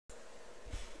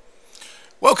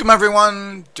Welcome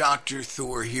everyone, Dr.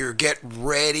 Thor here. Get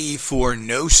ready for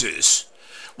Gnosis.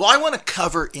 Well, I want to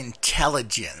cover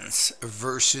intelligence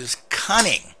versus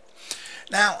cunning.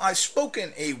 Now, I've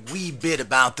spoken a wee bit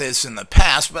about this in the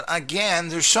past, but again,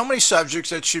 there's so many subjects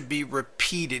that should be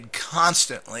repeated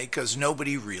constantly because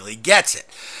nobody really gets it.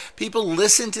 People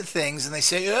listen to things and they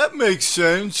say, that makes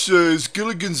sense. Is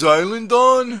Gilligan's Island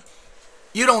on?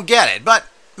 You don't get it, but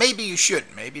maybe you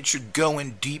shouldn't. Maybe it should go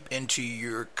in deep into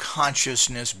your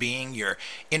consciousness being, your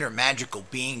inner magical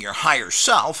being, your higher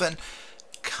self, and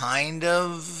kind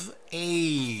of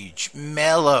age,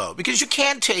 mellow. Because you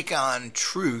can't take on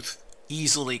truth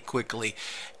easily, quickly,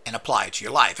 and apply it to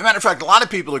your life. As a matter of fact, a lot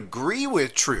of people agree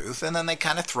with truth, and then they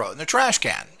kind of throw it in the trash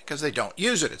can because they don't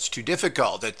use it. It's too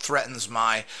difficult. It threatens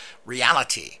my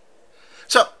reality.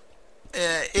 So,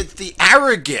 it's the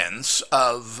arrogance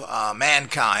of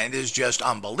mankind is just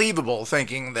unbelievable,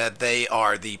 thinking that they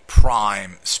are the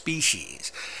prime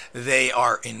species. They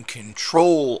are in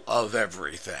control of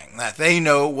everything, that they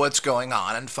know what's going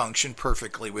on and function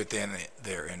perfectly within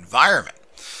their environment.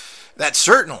 That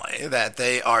certainly that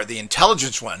they are the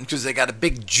intelligence one because they got a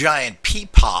big giant pea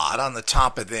pod on the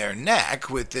top of their neck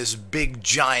with this big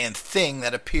giant thing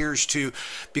that appears to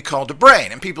be called a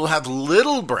brain. And people who have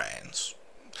little brains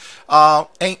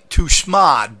ain't too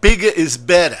smart. Bigger is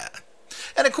better.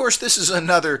 And of course, this is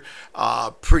another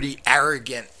pretty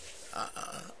arrogant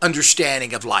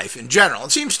understanding of life in general.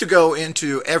 It seems to go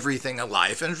into everything of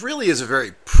life and really is a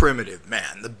very primitive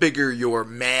man. The bigger your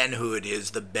manhood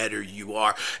is, the better you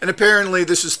are. And apparently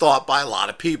this is thought by a lot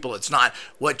of people. It's not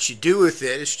what you do with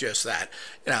it. It's just that,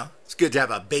 it's good to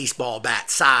have a baseball bat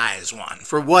size one.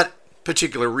 For what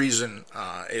particular reason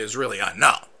is really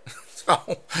unknown.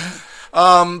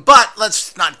 But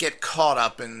let's not get caught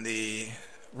up in the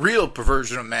real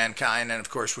perversion of mankind, and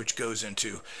of course which goes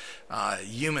into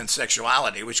human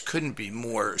sexuality, which couldn't be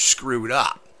more screwed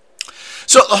up.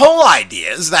 So the whole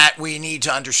idea is that we need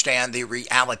to understand the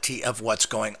reality of what's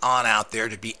going on out there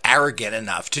to be arrogant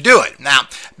enough to do it. Now,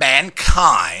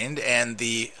 mankind and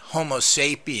the Homo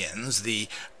sapiens, the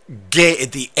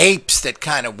apes that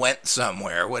kind of went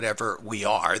somewhere, whatever we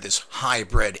are, this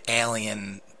hybrid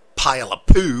alien pile of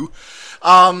poo,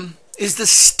 is the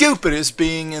stupidest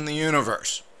being in the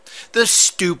universe. The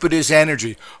stupidest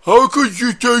energy. How could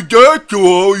you take that to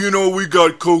all? We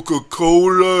got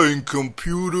Coca-Cola and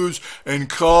computers and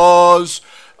cars.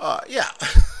 Yeah.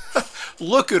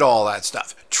 Look at all that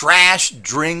stuff. Trash,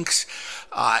 drinks,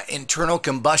 internal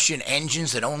combustion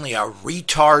engines that only a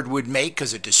retard would make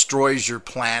because it destroys your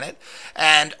planet,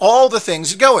 and all the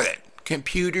things that go with it.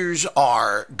 Computers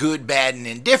are good, bad, and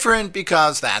indifferent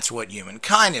because that's what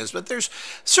humankind is. But there's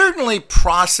certainly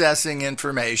processing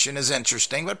information is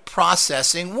interesting, but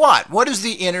processing what? What is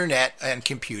the internet and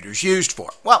computers used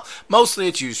for? Well, mostly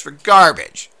it's used for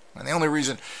garbage. And the only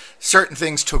reason certain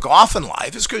things took off in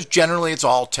life is because generally it's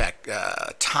all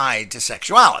tied to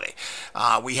sexuality.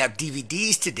 We have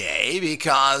DVDs today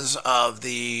because of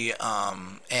the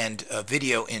and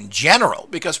video in general,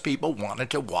 because people wanted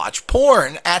to watch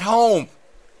porn at home.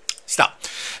 Stop.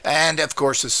 And of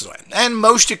course this is it. And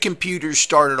most of computers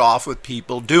started off with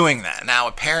people doing that. Now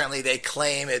apparently they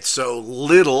claim it's so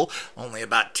little, only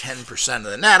about 10% of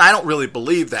the net. I don't really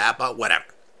believe that, but whatever.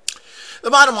 The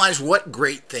bottom line is, what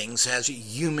great things has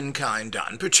humankind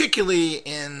done, particularly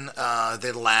in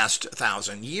the last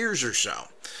 1,000 years or so.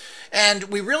 And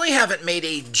we really haven't made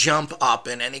a jump up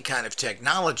in any kind of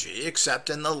technology except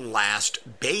in the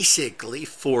last basically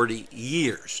 40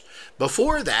 years.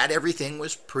 Before that, everything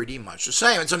was pretty much the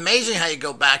same. It's amazing how you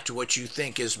go back to what you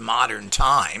think is modern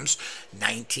times,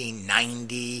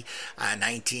 1990,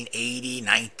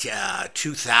 1980,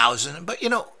 2000. But,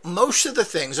 most of the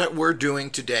things that we're doing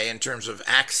today in terms of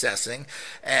accessing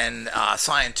and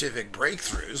scientific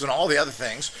breakthroughs and all the other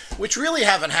things, which really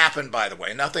haven't happened, by the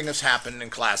way. Nothing has happened in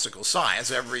classical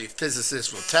science. Every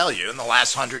physicist will tell you in the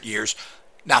last 100 years,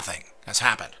 nothing has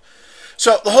happened.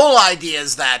 So the whole idea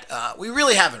is that we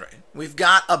really haven't. We've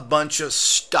got a bunch of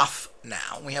stuff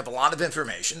now. We have a lot of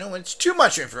information. And it's too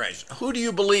much information. Who do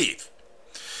you believe?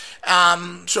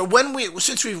 So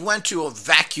since we went to a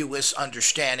vacuous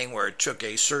understanding where it took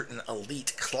a certain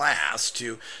elite class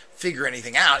to figure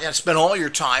anything out, you got to spend all your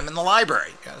time in the library.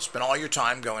 You got to spend all your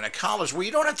time going to college. Well,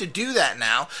 you don't have to do that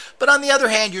now. But on the other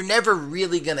hand, you're never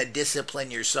really going to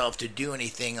discipline yourself to do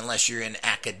anything unless you're in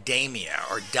academia,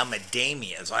 or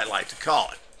dumbademia, as I like to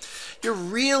call it. You're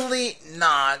really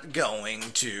not going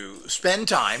to spend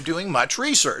time doing much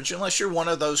research unless you're one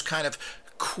of those kind of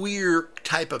queer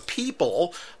type of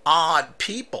people, odd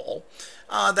people,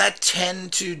 that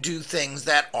tend to do things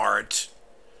that aren't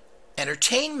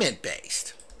entertainment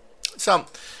based. So,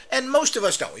 and most of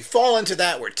us don't. We fall into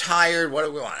that. We're tired. What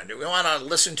do we want to do? We want to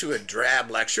listen to a drab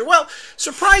lecture. Well,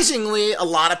 surprisingly, a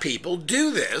lot of people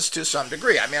do this to some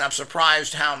degree. I mean, I'm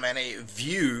surprised how many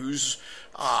views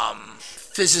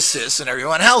physicists and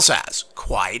everyone else has.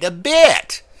 Quite a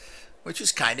bit, which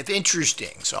is kind of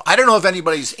interesting. So I don't know if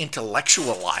anybody's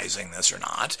intellectualizing this or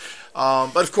not.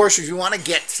 But of course, if you want to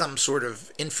get some sort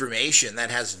of information that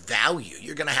has value,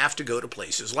 you're going to have to go to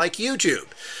places like YouTube,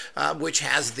 which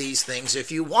has these things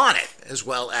if you want it, as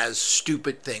well as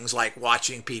stupid things like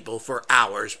watching people for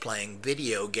hours playing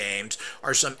video games,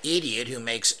 or some idiot who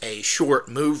makes a short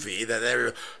movie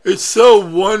that it's so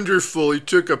wonderful. He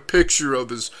took a picture of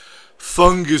his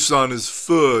fungus on his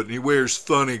foot, and he wears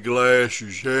funny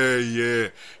glasses. Yeah,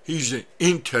 he's an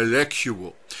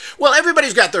intellectual. Well,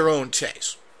 everybody's got their own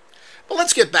taste. But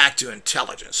let's get back to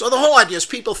intelligence. So the whole idea is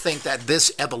people think that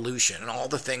this evolution and all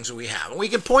the things that we have, and we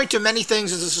can point to many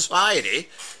things as a society,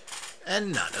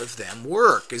 and none of them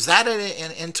work. Is that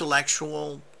an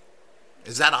intellectual?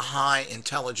 Is that a high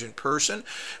intelligent person?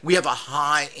 We have a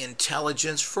high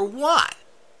intelligence for what?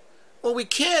 Well, we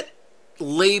can't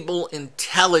label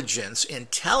intelligence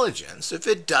if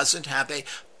it doesn't have a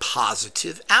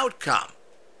positive outcome.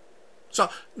 So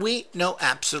we know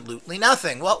absolutely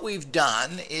nothing. What we've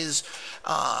done is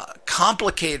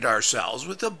complicated ourselves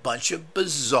with a bunch of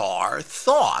bizarre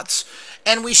thoughts,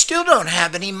 and we still don't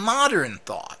have any modern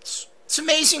thoughts. It's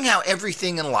amazing how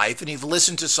everything in life, and you've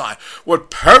listened to science,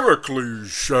 what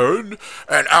Pericles said,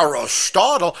 and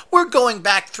Aristotle, we're going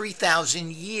back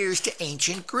 3,000 years to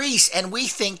ancient Greece, and we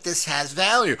think this has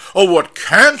value. Oh, what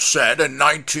Kant said in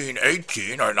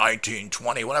 1918 or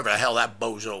 1920, whatever the hell that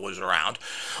bozo was around,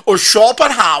 or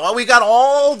Schopenhauer, we got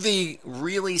all the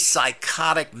really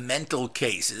psychotic mental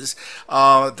cases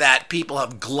that people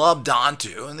have glubbed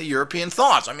onto in the European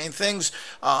thoughts. I mean, things,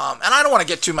 and I don't want to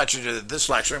get too much into this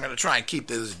lecture. I'm going to try and keep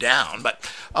this down, but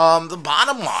the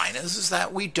bottom line is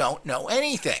that we don't know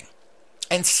anything,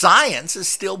 and science is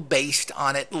still based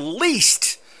on at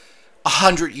least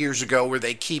 100 years ago, where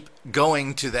they keep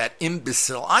going to that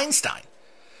imbecile Einstein,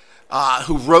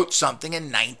 who wrote something in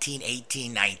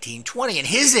 1918, 1920, and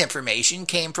his information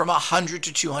came from 100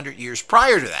 to 200 years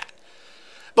prior to that.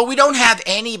 But we don't have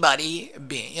anybody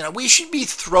being, we should be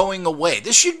throwing away.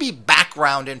 This should be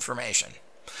background information.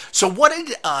 So what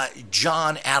did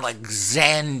John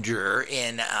Alexander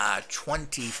in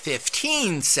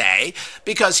 2015 say?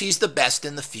 Because he's the best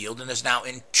in the field and has now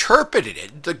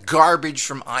interpreted the garbage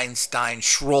from Einstein,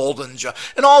 Schrödinger,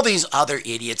 and all these other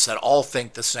idiots that all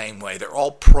think the same way. They're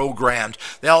all programmed.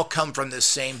 They all come from this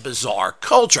same bizarre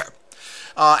culture.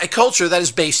 A culture that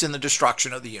is based in the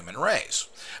destruction of the human race.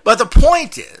 But the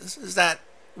point is that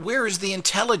where is the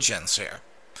intelligence here?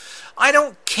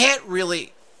 Can't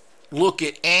really look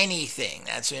at anything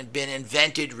that's been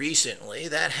invented recently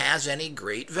that has any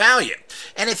great value.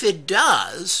 And if it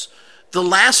does, the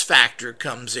last factor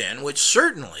comes in, which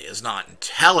certainly is not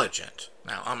intelligent.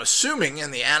 Now, I'm assuming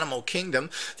in the animal kingdom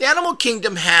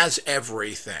has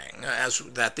everything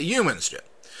that the humans do.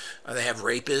 They have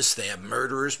rapists, they have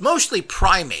murderers, mostly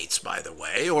primates, by the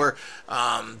way, or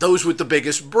those with the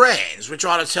biggest brains, which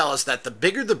ought to tell us that the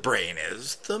bigger the brain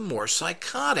is, the more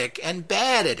psychotic and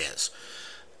bad it is.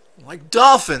 Like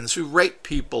dolphins who rape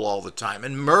people all the time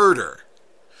and murder.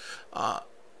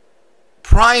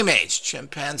 Primates,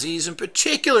 chimpanzees in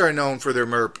particular, are known for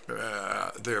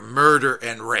their murder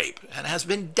and rape, and has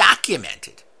been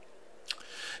documented.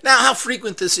 Now, how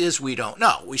frequent this is, we don't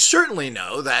know. We certainly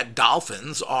know that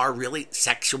dolphins are really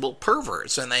sexual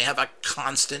perverts, and they have a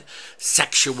constant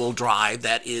sexual drive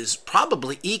that is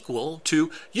probably equal to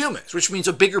humans, which means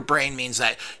a bigger brain means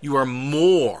that you are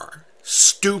more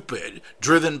stupid,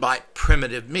 driven by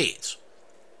primitive needs.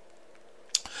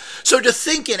 So to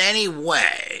think in any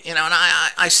way, and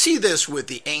I see this with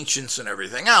the ancients and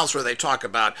everything else, where they talk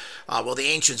about, well, the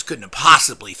ancients couldn't have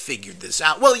possibly figured this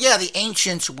out. Well, yeah, the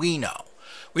ancients we know.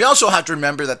 We also have to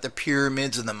remember that the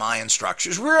pyramids and the Mayan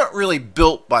structures weren't really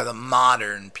built by the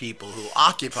modern people who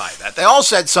occupied that. They all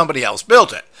said somebody else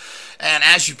built it. And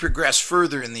as you progress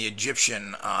further in the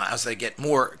Egyptian, as they get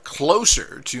more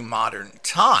closer to modern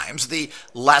times, the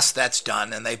less that's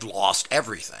done, and they've lost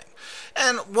everything.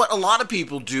 And what a lot of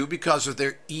people do because of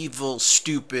their evil,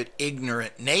 stupid,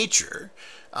 ignorant nature,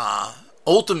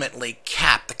 ultimately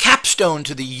the capstone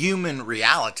to the human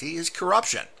reality is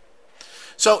corruption.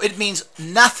 So it means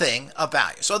nothing of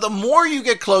value. So the more you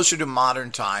get closer to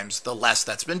modern times, the less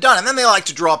that's been done. And then they like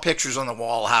to draw pictures on the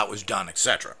wall, how it was done,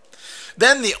 etc.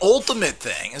 Then the ultimate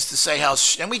thing is to say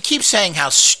and we keep saying how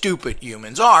stupid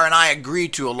humans are, and I agree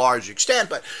to a large extent,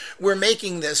 but we're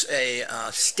making this a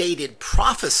stated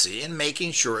prophecy and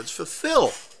making sure it's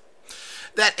fulfilled.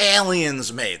 that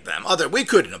aliens made them. We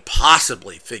couldn't have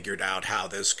possibly figured out how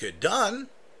this could be done.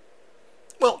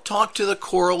 Well, talk to the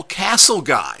Coral Castle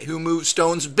guy who moved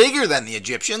stones bigger than the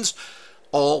Egyptians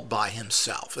all by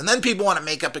himself. And then people want to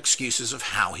make up excuses of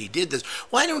how he did this.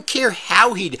 Well, I don't care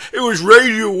how he did it. It was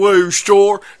radio waves,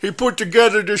 store. He put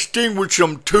together this thing with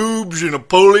some tubes and a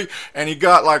pulley, and he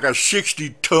got like a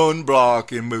 60-ton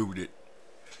block and moved it.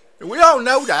 We all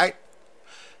know that.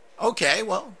 Okay,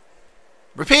 well,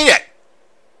 repeat it.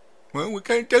 Well, we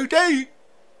can't do that.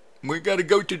 We got to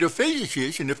go to the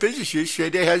physicists, and the physicists say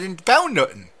they hasn't found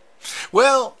nothing.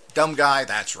 Well, dumb guy,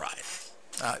 that's right.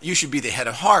 You should be the head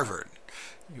of Harvard.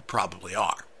 You probably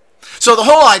are. So the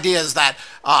whole idea is that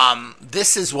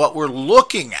this is what we're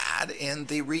looking at in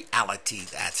the reality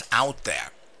that's out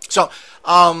there. So,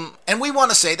 and we want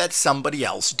to say that somebody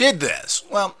else did this.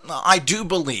 Well, I do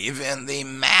believe in the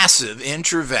massive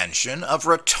intervention of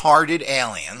retarded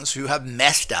aliens who have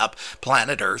messed up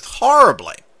planet Earth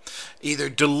horribly, either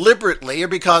deliberately or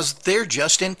because they're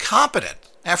just incompetent.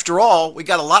 After all, we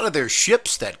got a lot of their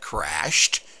ships that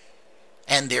crashed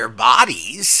and their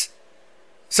bodies.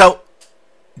 So,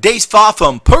 they's far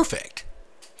from perfect.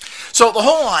 So the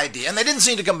whole idea, and they didn't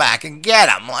seem to come back and get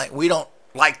them. Like, we don't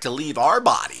like to leave our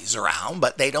bodies around,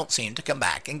 but they don't seem to come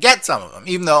back and get some of them,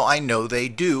 even though I know they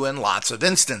do in lots of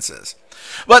instances.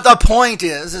 But the point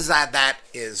is that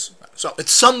so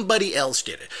it's somebody else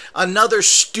did it. Another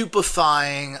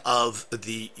stupefying of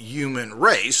the human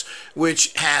race,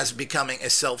 which has becoming a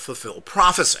self-fulfilled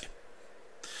prophecy.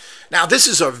 Now, this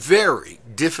is a very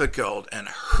difficult and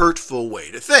hurtful way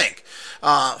to think.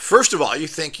 First of all, you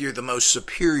think you're the most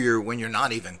superior when you're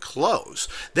not even close.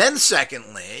 Then,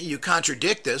 secondly, you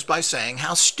contradict this by saying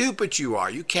how stupid you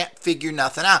are. You can't figure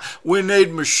nothing out. We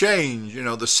need machines,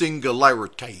 the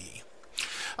singularity.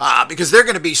 Because they're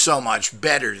going to be so much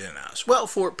better than us. Well,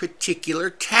 for particular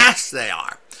tasks they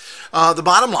are. The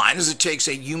bottom line is it takes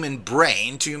a human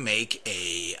brain to make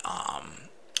an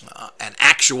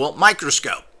actual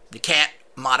microscope. You can't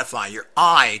modify your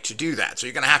eye to do that, so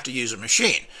you're going to have to use a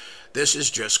machine. This is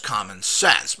just common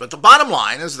sense. But the bottom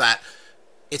line is that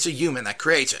it's a human that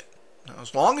creates it.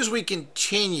 As long as we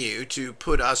continue to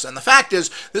put us, and the fact is,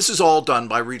 this is all done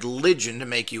by religion to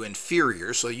make you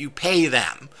inferior, so you pay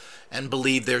them and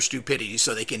believe their stupidity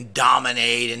so they can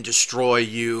dominate and destroy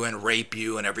you and rape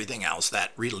you and everything else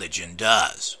that religion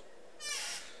does.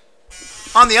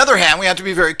 On the other hand, we have to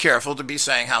be very careful to be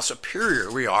saying how superior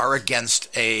we are against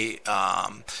and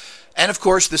of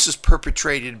course this is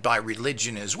perpetrated by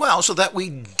religion as well, so that we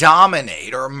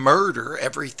dominate or murder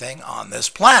everything on this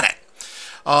planet.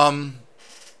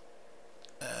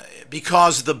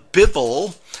 Because the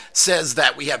Bible says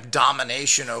that we have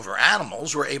domination over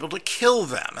animals, we're able to kill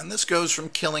them, and this goes from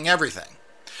killing everything.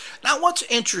 Now, what's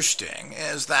interesting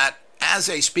is that as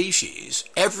a species,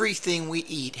 everything we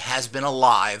eat has been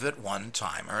alive at one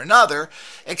time or another,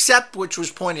 except, which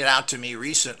was pointed out to me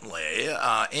recently,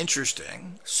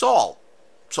 interesting, salt.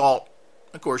 Salt,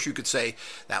 of course, you could say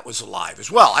that was alive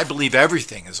as well. I believe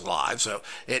everything is alive, so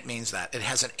it means that it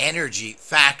has an energy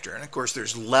factor. And, of course,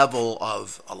 there's level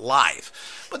of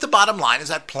life. But the bottom line is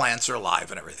that plants are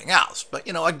alive and everything else. But,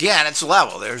 again, it's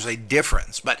level. There's a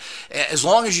difference. But as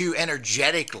long as you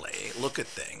energetically look at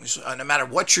things, no matter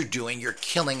what you're doing, you're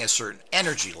killing a certain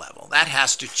energy level. That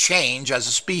has to change as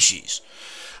a species.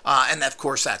 And, of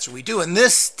course, that's what we do. And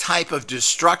this type of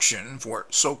destruction for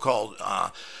so-called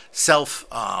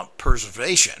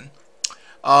self-preservation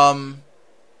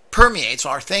permeates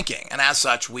our thinking. And as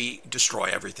such, we destroy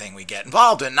everything we get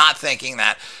involved in, not thinking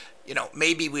that,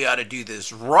 maybe we ought to do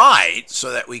this right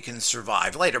so that we can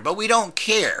survive later. But we don't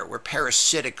care. We're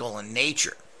parasitical in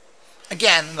nature.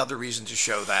 Again, another reason to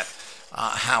show that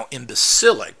how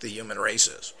imbecilic the human race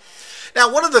is.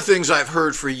 Now, one of the things I've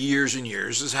heard for years and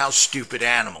years is how stupid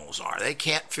animals are. They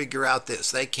can't figure out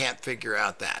this. They can't figure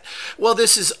out that. Well,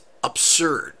 this is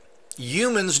absurd.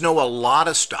 Humans know a lot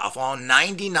of stuff. All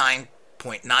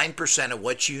 99.9% of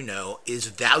what you know is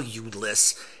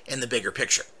valueless in the bigger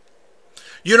picture.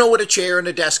 You know what a chair and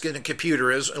a desk and a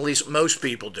computer is, at least most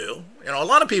people do. A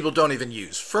lot of people don't even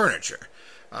use furniture.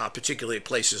 Particularly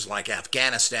places like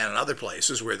Afghanistan and other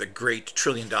places where the great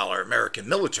trillion-dollar American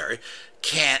military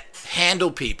can't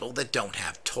handle people that don't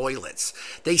have toilets.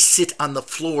 They sit on the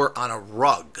floor on a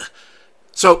rug.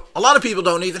 So a lot of people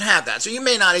don't even have that. So you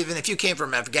may not even, if you came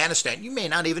from Afghanistan, you may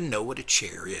not even know what a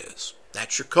chair is.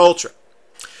 That's your culture.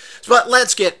 But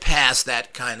let's get past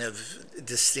that kind of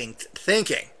distinct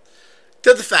thinking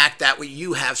to the fact that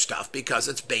you have stuff because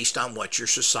it's based on what your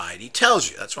society tells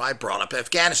you. That's why I brought up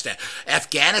Afghanistan.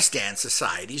 Afghanistan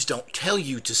societies don't tell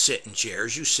you to sit in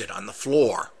chairs. You sit on the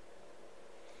floor.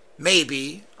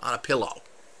 Maybe on a pillow,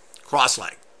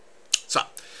 cross-legged. So,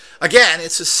 again,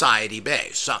 it's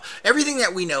society-based. So, everything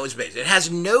that we know is based. It has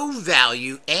no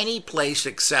value any place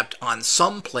except on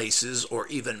some places or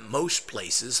even most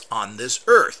places on this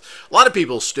earth. A lot of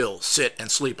people still sit and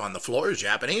sleep on the floor, as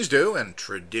Japanese do, and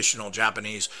traditional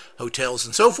Japanese hotels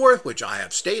and so forth, which I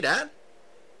have stayed at.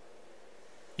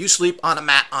 You sleep on a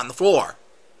mat on the floor.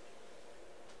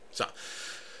 So,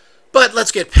 but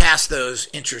let's get past those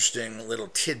interesting little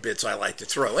tidbits I like to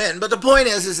throw in. But the point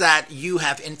is that you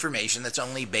have information that's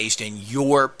only based in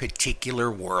your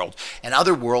particular world, and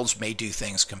other worlds may do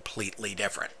things completely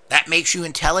different. That makes you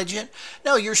intelligent?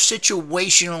 No, you're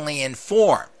situationally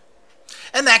informed.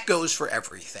 And that goes for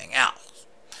everything else.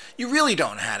 You really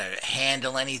don't know how to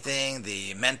handle anything.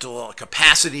 The mental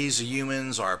capacities of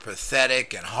humans are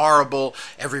pathetic and horrible.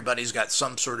 Everybody's got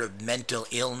some sort of mental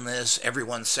illness.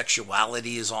 Everyone's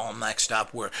sexuality is all mixed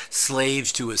up. We're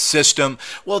slaves to a system.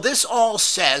 Well, this all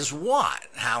says what?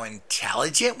 How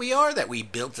intelligent we are, that we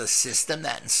built a system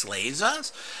that enslaves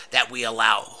us, that we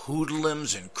allow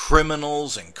hoodlums and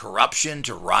criminals and corruption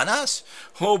to run us.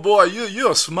 Oh boy,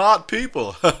 you're smart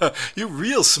people. You're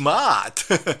real smart.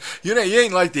 You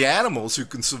ain't like the animals who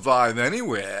can survive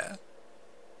anywhere.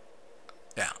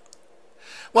 Yeah.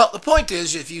 Well, the point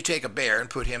is, if you take a bear and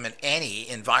put him in any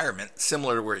environment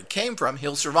similar to where he came from,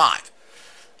 he'll survive.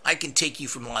 I can take you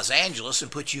from Los Angeles and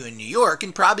put you in New York,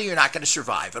 and probably you're not going to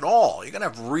survive at all. You're going to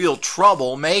have real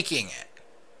trouble making it.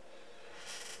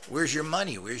 Where's your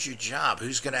money? Where's your job?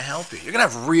 Who's going to help you? You're going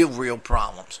to have real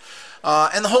problems.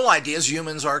 And the whole idea is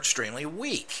humans are extremely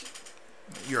weak.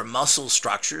 Your muscle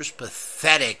structures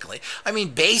pathetically. I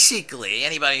mean, basically,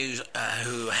 anybody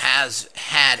who has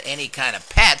had any kind of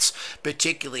pets,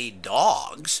 particularly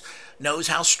dogs, knows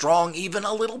how strong even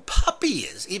a little puppy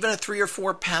is. Even a 3 or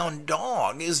 4 pound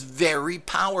dog is very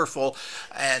powerful,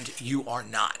 and you are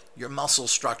not. Your muscle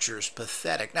structure is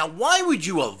pathetic. Now, why would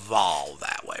you evolve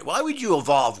that way? Why would you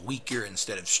evolve weaker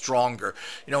instead of stronger?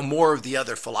 More of the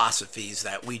other philosophies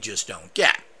that we just don't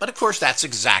get. But of course, that's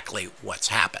exactly what's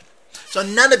happened. So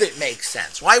none of it makes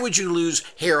sense. Why would you lose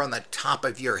hair on the top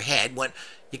of your head when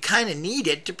you kind of need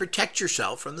it to protect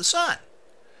yourself from the sun?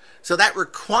 So that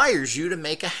requires you to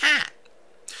make a hat.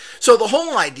 So the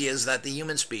whole idea is that the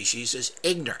human species is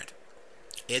ignorant.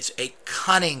 It's a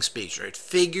cunning species. It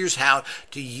figures how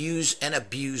to use and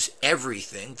abuse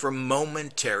everything for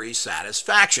momentary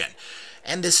satisfaction.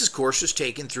 And this, of course, is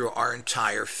taken through our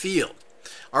entire field.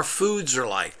 Our foods are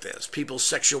like this. People's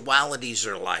sexualities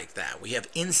are like that. We have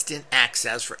instant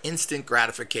access for instant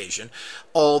gratification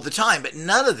all the time. But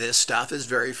none of this stuff is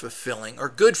very fulfilling or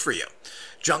good for you.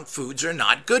 Junk foods are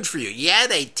not good for you. Yeah,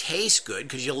 they taste good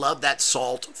because you love that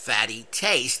salt, fatty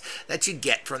taste that you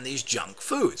get from these junk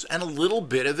foods. And a little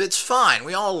bit of it's fine.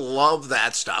 We all love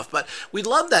that stuff. But we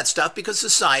love that stuff because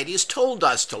society has told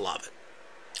us to love it.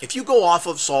 If you go off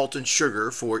of salt and sugar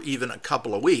for even a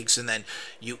couple of weeks and then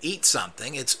you eat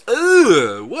something, it's,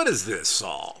 ugh, what is this,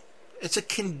 Saul? It's a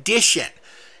condition,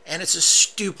 and it's a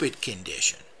stupid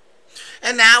condition.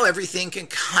 And now everything can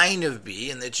kind of be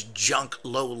in its junk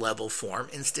low-level form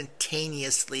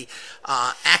instantaneously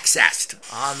accessed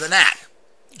on the net.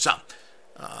 So,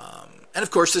 and of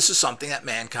course, this is something that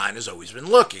mankind has always been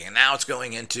looking. And now it's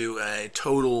going into a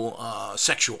total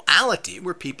sexuality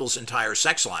where people's entire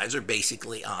sex lives are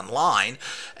basically online.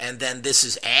 And then this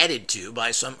is added to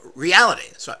by some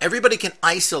reality. So everybody can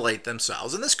isolate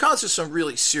themselves. And this causes some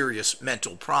really serious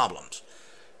mental problems.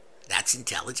 That's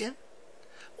intelligent?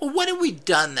 Well, what have we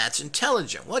done that's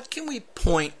intelligent? What can we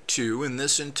point to in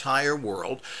this entire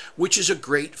world, which is a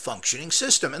great functioning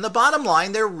system? And the bottom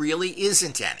line, there really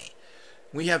isn't any.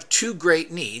 We have two great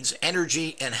needs,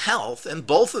 energy and health, and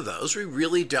both of those we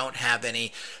really don't have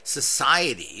any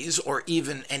societies or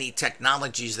even any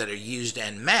technologies that are used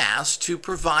en masse to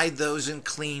provide those in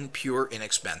clean, pure,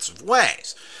 inexpensive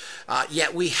ways.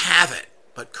 Yet we have it,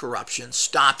 but corruption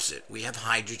stops it. We have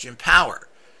hydrogen power.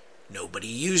 Nobody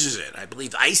uses it. I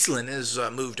believe Iceland has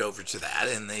moved over to that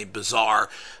in the bizarre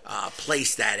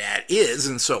place that is,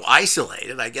 and so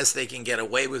isolated. I guess they can get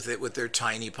away with it with their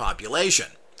tiny population.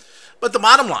 But the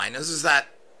bottom line is that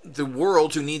the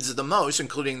world who needs it the most,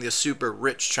 including the super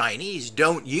rich Chinese,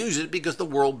 don't use it because the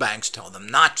world banks tell them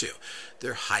not to.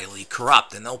 They're highly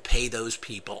corrupt, and they'll pay those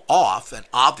people off, and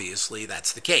obviously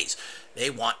that's the case. They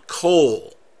want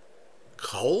coal.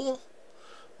 Coal?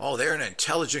 Oh, they're an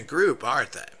intelligent group,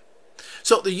 aren't they?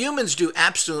 So the humans do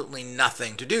absolutely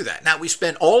nothing to do that. Now, we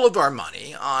spend all of our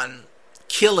money on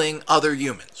killing other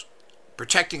humans,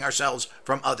 protecting ourselves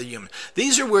from other humans.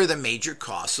 These are where the major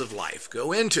costs of life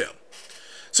go into.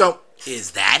 So,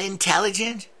 is that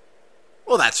intelligent?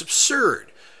 Well, that's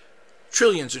absurd.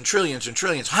 trillions and trillions and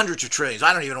trillions, hundreds of trillions,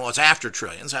 I don't even know what's after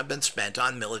trillions, have been spent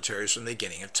on militaries from the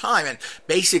beginning of time. And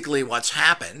basically what's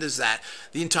happened is that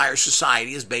the entire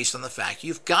society is based on the fact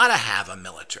you've got to have a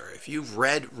military. If you've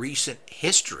read recent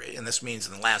history, and this means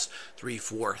in the last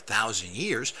 3,000-4,000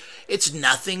 years, it's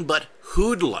nothing but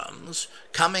hoodlums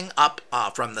coming up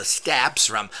from the steppes,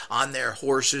 from on their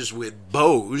horses with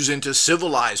bows into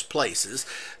civilized places.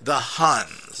 The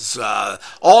Huns,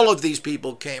 all of these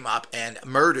people came up and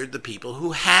murdered the people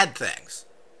who had things.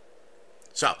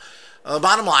 So the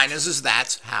bottom line is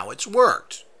that's how it's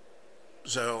worked.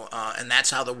 So, and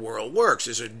that's how the world works.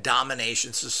 There's a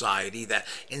domination society that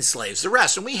enslaves the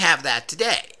rest, and we have that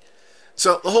today.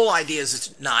 So the whole idea is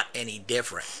it's not any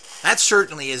different. That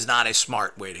certainly is not a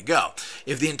smart way to go.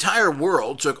 If the entire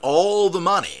world took all the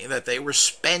money that they were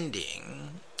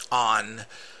spending on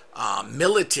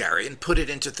military and put it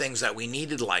into things that we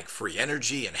needed like free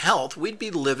energy and health, we'd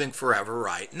be living forever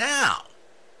right now.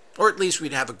 Or at least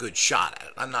we'd have a good shot at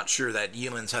it. I'm not sure that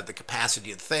humans have the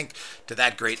capacity to think to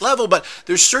that great level, but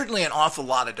there's certainly an awful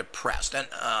lot of depressed and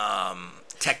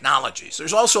technologies.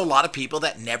 There's also a lot of people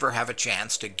that never have a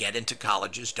chance to get into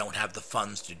colleges, don't have the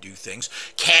funds to do things,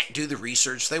 can't do the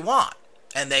research they want.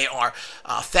 And they are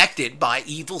affected by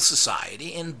evil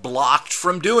society and blocked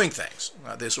from doing things.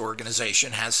 This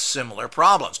organization has similar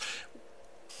problems.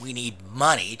 We need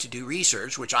money to do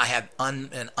research, which I have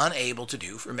been unable to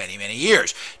do for many, many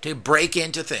years, to break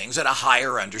into things at a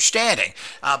higher understanding.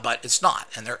 But it's not.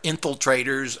 And they're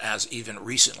infiltrators, as even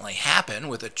recently happened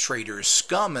with a traitorous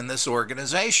scum in this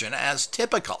organization, as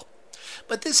typical.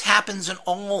 But this happens in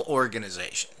all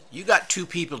organizations. You got two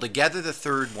people together, the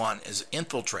third one is an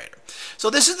infiltrator. So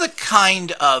this is the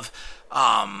kind of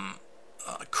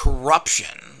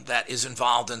corruption that is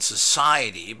involved in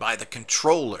society by the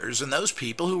controllers and those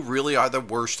people who really are the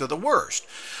worst of the worst,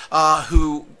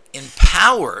 who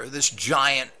empower this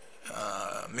giant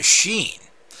machine.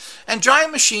 And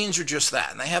giant machines are just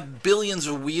that, and they have billions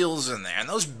of wheels in there, and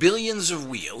those billions of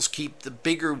wheels keep the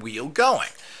bigger wheel going.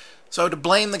 So to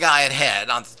blame the guy at head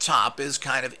on the top is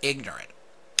kind of ignorant.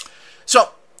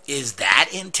 So is that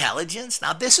intelligence?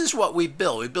 Now, this is what we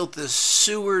built. We built this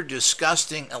sewer,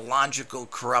 disgusting, illogical,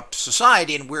 corrupt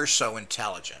society, and we're so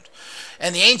intelligent.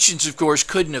 And the ancients, of course,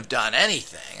 couldn't have done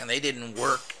anything, and they didn't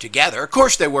work together. Of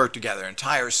course they worked together.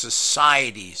 Entire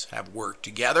societies have worked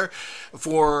together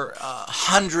for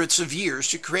hundreds of years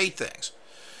to create things.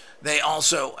 They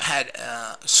also had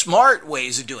smart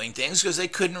ways of doing things because they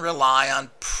couldn't rely on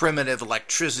primitive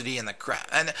electricity and the crap.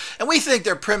 And we think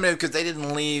they're primitive because they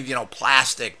didn't leave,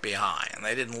 plastic behind.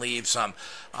 They didn't leave some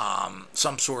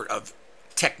sort of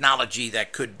technology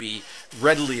that could be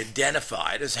readily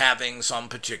identified as having some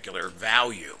particular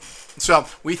value. So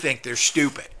we think they're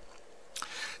stupid.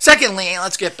 Secondly,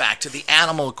 let's get back to the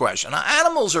animal question. Now,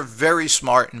 animals are very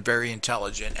smart and very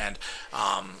intelligent and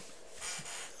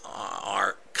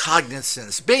are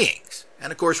cognizant beings.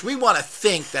 And of course, we want to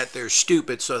think that they're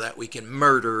stupid so that we can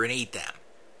murder and eat them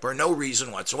for no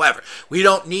reason whatsoever. We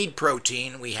don't need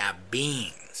protein, we have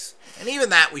beings. And even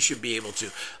that we should be able to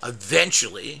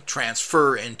eventually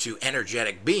transfer into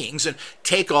energetic beings and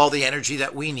take all the energy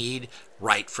that we need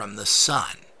right from the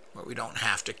sun, where we don't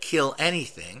have to kill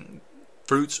anything,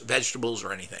 fruits, vegetables,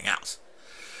 or anything else.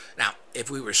 Now,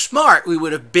 if we were smart, we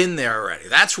would have been there already.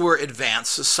 That's where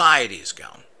advanced societies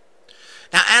go.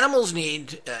 Now, animals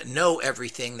know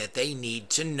everything that they need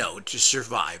to know to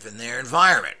survive in their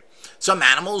environment. Some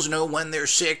animals know when they're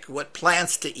sick, what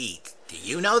plants to eat. Do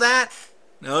you know that?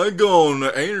 Now, I go on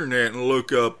the internet and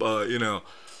look up,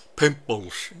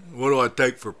 pimples. What do I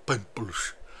take for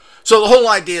pimples? So the whole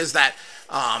idea is that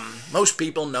most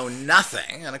people know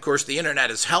nothing. And, of course, the internet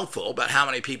is helpful, but how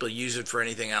many people use it for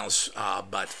anything else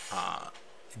but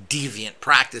deviant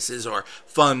practices or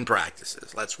fun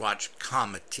practices? Let's watch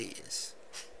comedies.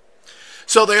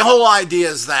 So the whole idea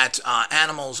is that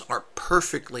animals are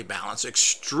perfectly balanced,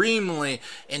 extremely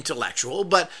intellectual,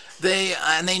 but they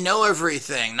know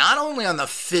everything, not only on the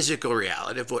physical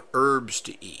reality of what herbs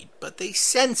to eat, but they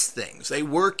sense things. They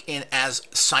work as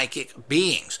psychic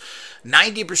beings.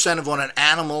 90% of what an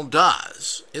animal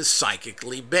does is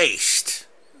psychically based.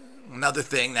 Another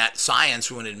thing that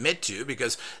science wouldn't admit to,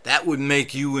 because that would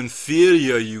make you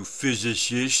inferior, you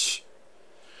physicists.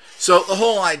 So the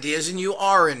whole idea is, and you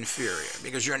are inferior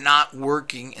because you're not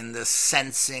working in the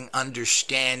sensing,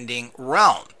 understanding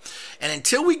realm. And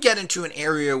until we get into an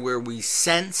area where we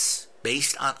sense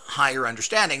based on higher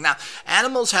understanding. Now,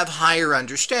 animals have higher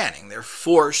understanding. They're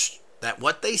forced that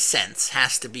what they sense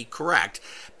has to be correct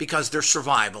because their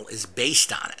survival is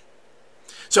based on it.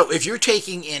 So if you're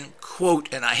taking in, quote,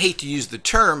 and I hate to use the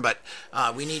term, but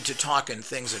we need to talk in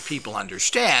things that people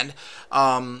understand.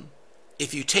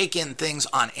 If you take in things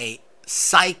on a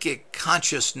psychic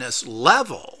consciousness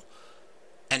level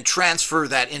and transfer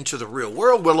that into the real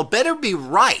world, well, it better be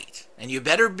right, and you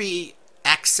better be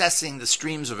accessing the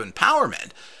streams of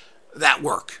empowerment that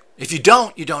work. If you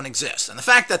don't exist. And the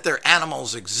fact that their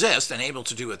animals exist and able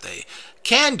to do what they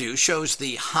can do shows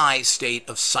the high state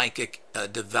of psychic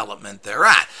development they're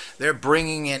at. They're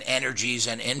bringing in energies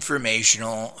and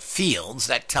informational fields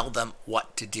that tell them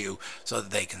what to do so that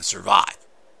they can survive.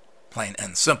 Plain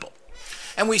and simple.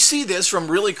 And we see this from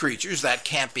really creatures that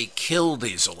can't be killed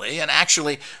easily. And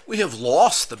actually, we have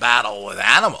lost the battle with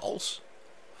animals.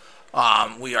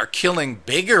 We are killing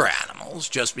bigger animals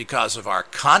just because of our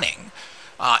cunning.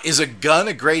 Is a gun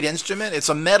a great instrument? It's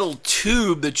a metal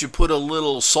tube that you put a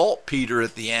little saltpeter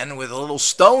at the end with a little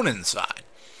stone inside.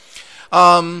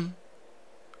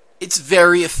 It's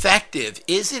very effective.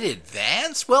 Is it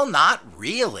advanced? Well, not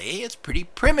really. It's pretty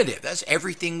primitive. That's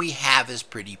everything we have is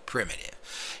pretty primitive.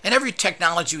 And every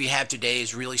technology we have today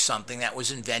is really something that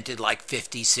was invented like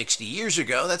 50, 60 years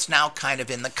ago that's now kind of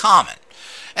in the common.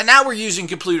 And now we're using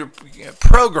computer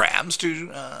programs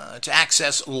to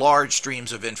access large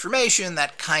streams of information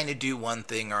that kind of do one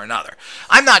thing or another.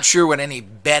 I'm not sure what any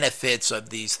benefits of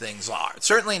these things are. It's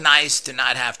certainly nice to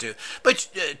not have to, but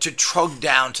to trug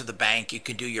down to the bank, you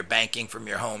can do your banking from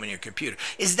your home and your computer.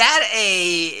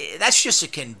 That's just a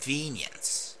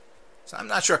convenience. I'm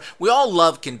not sure. We all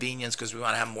love convenience because we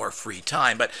want to have more free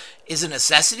time, but is a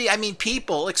necessity? I mean,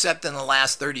 people, except in the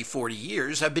last 30, 40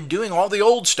 years, have been doing all the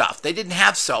old stuff. They didn't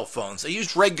have cell phones. They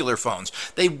used regular phones.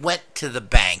 They went to the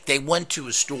bank. They went to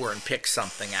a store and picked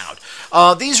something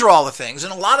out. These are all the things,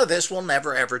 and a lot of this will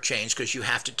never, ever change because you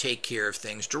have to take care of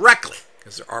things directly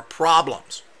because there are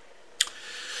problems.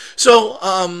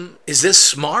 So, is this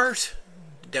smart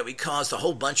that we caused a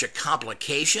whole bunch of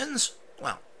complications?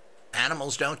 Well,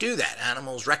 animals don't do that.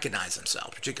 Animals recognize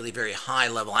themselves, particularly very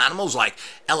high-level animals like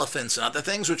elephants and other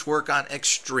things which work on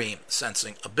extreme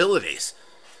sensing abilities.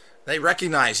 They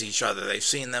recognize each other. They've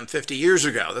seen them 50 years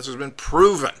ago. This has been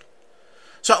proven.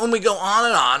 So when we go on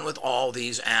and on with all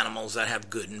these animals that have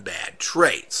good and bad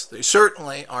traits, they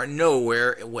certainly are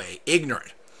nowhere way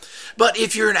ignorant. But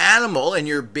if you're an animal and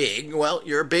you're big, well,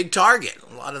 you're a big target.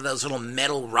 A lot of those little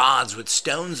metal rods with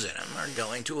stones in them are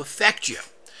going to affect you.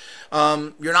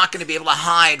 You're not going to be able to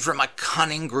hide from a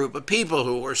cunning group of people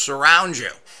who will surround you.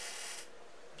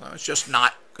 So it's just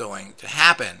not going to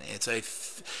happen. It's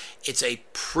a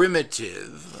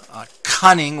primitive,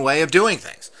 cunning way of doing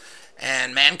things.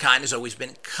 And mankind has always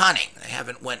been cunning. They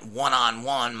haven't went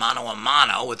one-on-one,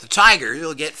 mano-a-mano with the tiger.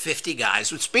 You'll get 50 guys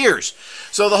with spears.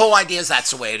 So the whole idea is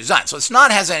that's the way it is done. So it's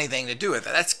not has anything to do with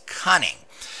it. That's cunning.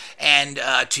 And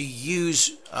to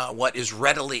use what is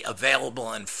readily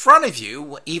available in front of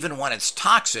you, even when it's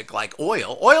toxic, like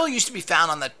oil. Oil used to be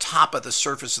found on the top of the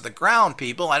surface of the ground,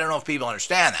 people. I don't know if people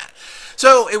understand that.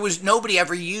 So nobody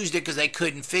ever used it because they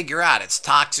couldn't figure out it's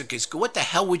toxic. What the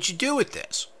hell would you do with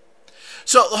this?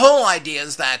 So the whole idea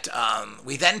is that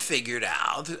we then figured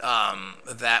out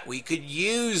that we could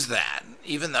use that,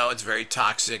 even though it's very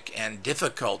toxic and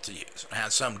difficult to use. It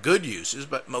has some good uses,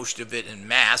 but most of it in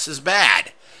mass is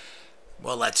bad.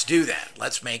 Well, let's do that.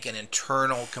 Let's make an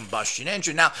internal combustion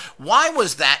engine. Now, why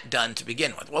was that done to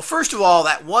begin with? Well, first of all,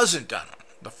 that wasn't done.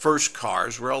 The first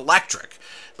cars were electric,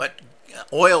 but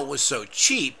oil was so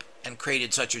cheap and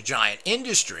created such a giant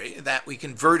industry that we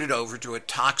converted over to a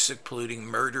toxic, polluting,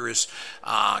 murderous,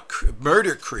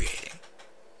 murder-creating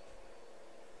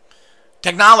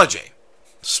technology.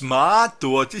 Smart,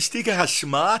 though. Just think how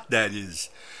smart that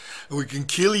is. We can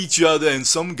kill each other and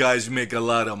some guys make a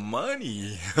lot of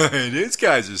money. These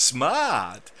guys are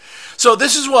smart. So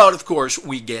this is what, of course,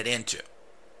 we get into.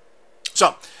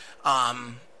 So,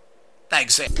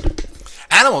 thanks.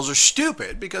 Animals are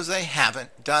stupid because they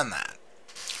haven't done that.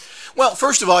 Well,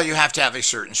 first of all, you have to have a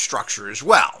certain structure as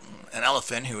well. An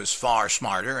elephant, who is far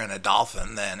smarter and a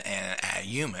dolphin than a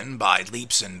human by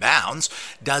leaps and bounds,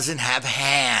 doesn't have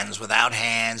hands.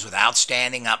 Without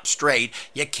standing up straight,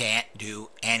 you can't do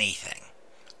anything.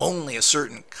 Only a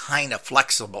certain kind of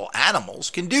flexible animals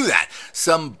can do that.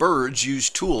 Some birds use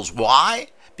tools. Why?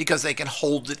 Because they can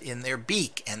hold it in their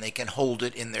beak and they can hold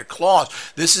it in their claws.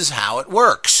 This is how it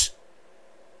works.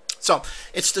 So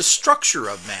it's the structure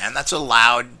of man that's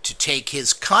allowed to take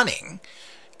his cunning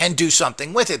and do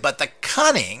something with it. But the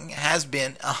cunning has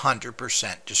been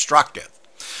 100% destructive.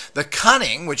 The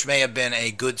cunning, which may have been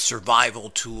a good survival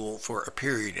tool for a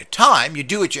period of time, you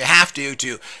do what you have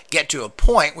to get to a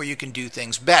point where you can do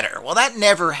things better. Well, that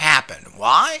never happened.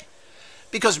 Why?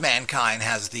 because mankind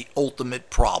has the ultimate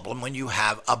problem when you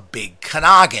have a big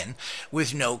noggin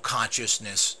with no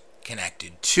consciousness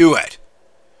connected to it.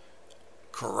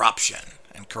 Corruption.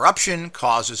 And corruption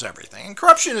causes everything. And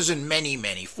corruption is in many,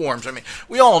 many forms. I mean,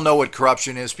 we all know what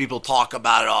corruption is. People talk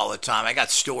about it all the time. I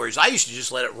got stories. I used to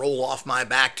just let it roll off my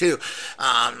back, too.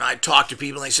 I talked to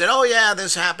people, and they said, oh, yeah,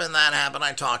 this happened, that happened.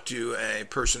 I talked to a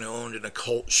person who owned an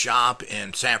occult shop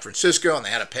in San Francisco, and they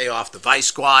had to pay off the Vice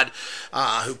Squad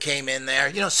who came in there.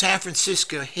 You know, San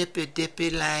Francisco, hippy-dippy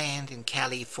land in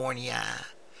California.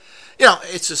 You know,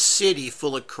 it's a city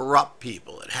full of corrupt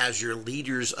people. It has your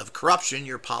leaders of corruption,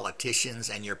 your politicians,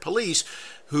 and your police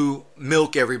who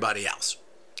milk everybody else.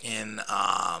 In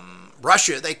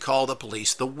Russia, they call the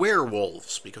police the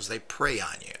werewolves because they prey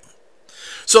on you.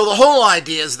 So the whole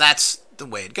idea is that's the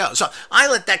way it goes. So I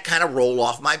let that kind of roll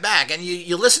off my back. And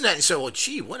you listen to that and you say, well,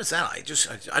 gee, what is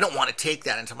that? I don't want to take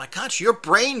that into my conscience. You're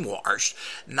brainwashed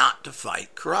not to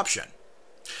fight corruption.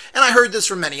 And I heard this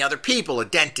from many other people. A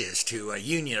dentist who a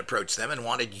union approached them and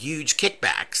wanted huge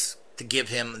kickbacks to give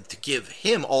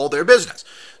him all their business.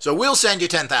 So we'll send you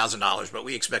 $10,000, but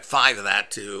we expect 5 of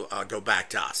that to go back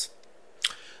to us.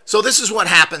 So this is what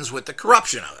happens with the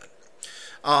corruption of it.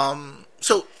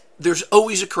 So there's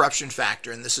always a corruption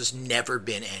factor, and this has never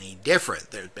been any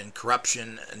different. There's been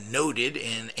corruption noted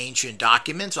in ancient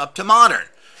documents up to modern.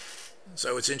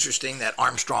 So it's interesting that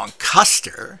Armstrong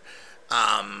Custer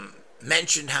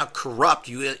mentioned how corrupt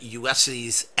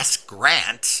Ulysses S.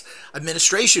 Grant's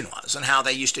administration was and how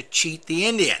they used to cheat the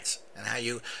Indians and how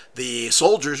the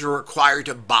soldiers were required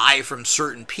to buy from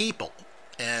certain people.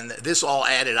 And this all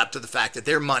added up to the fact that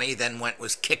their money then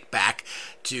was kicked back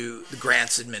to the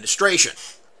Grant's administration.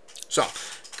 So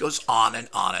it goes on and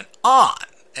on and on.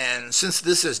 And since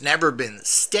this has never been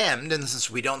stemmed, and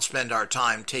since we don't spend our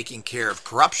time taking care of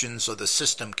corruption so the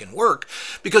system can work,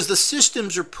 because the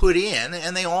systems are put in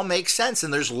and they all make sense,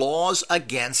 and there's laws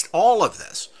against all of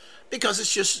this, because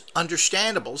it's just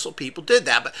understandable, so people did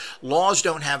that. But laws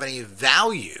don't have any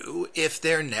value if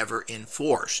they're never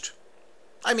enforced.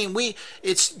 I mean,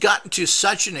 it's gotten to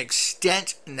such an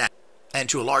extent now, and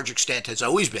to a large extent has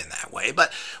always been that way,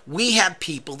 but we have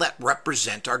people that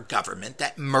represent our government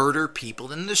that murder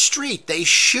people in the street. They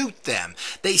shoot them.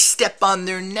 They step on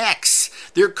their necks.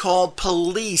 They're called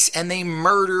police, and they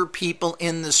murder people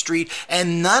in the street.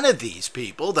 And none of these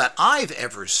people that I've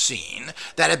ever seen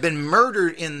that have been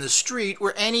murdered in the street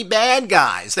were any bad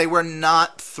guys. They were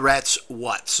not threats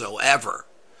whatsoever.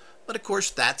 But of course,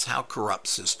 that's how corrupt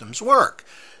systems work.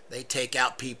 They take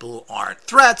out people who aren't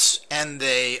threats, and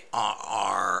they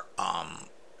are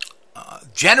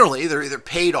generally, they're either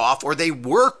paid off or they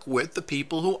work with the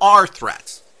people who are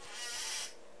threats.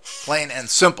 Plain and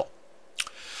simple.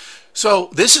 So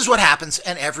this is what happens,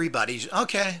 and everybody's,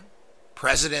 okay,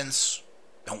 presidents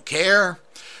don't care.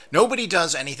 Nobody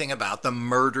does anything about the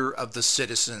murder of the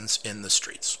citizens in the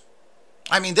streets.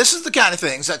 I mean, this is the kind of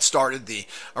things that started the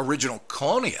original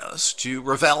colonialists to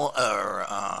revolt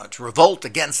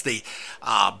against the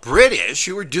British,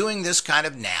 who were doing this kind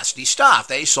of nasty stuff.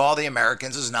 They saw the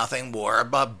Americans as nothing more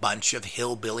but a bunch of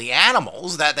hillbilly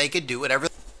animals that they could do whatever.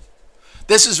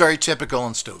 This is very typical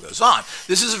and still goes on.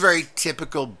 This is a very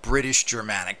typical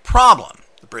British-Germanic problem.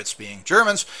 The Brits being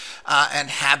Germans, and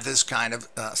have this kind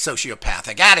of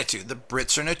sociopathic attitude. The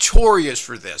Brits are notorious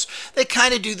for this. They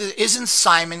kind of do the, isn't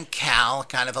Simon Cowell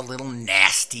kind of a little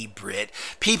nasty Brit?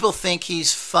 People think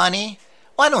he's funny.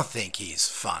 Well, I don't think he's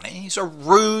funny. He's a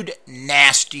rude,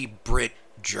 nasty Brit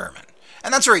German.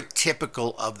 And that's very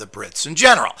typical of the Brits in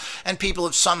general. And people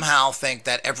have somehow think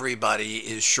that everybody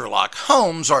is Sherlock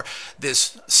Holmes or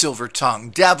this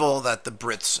silver-tongued devil, that the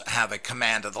Brits have a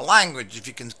command of the language, if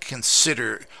you can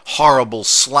consider horrible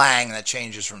slang that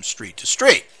changes from street to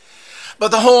street. But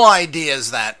the whole idea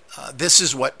is that this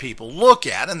is what people look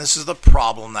at, and this is the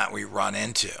problem that we run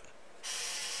into.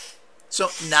 So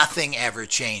nothing ever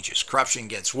changes. Corruption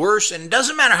gets worse, and it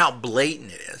doesn't matter how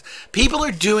blatant it is. People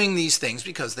are doing these things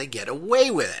because they get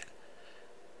away with it.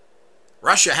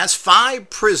 Russia has 5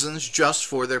 prisons just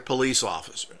for their police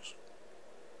officers.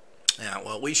 Yeah,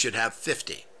 well, we should have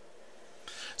 50.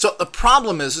 So the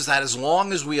problem is that as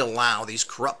long as we allow these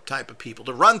corrupt type of people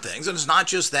to run things, and it's not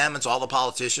just them, it's all the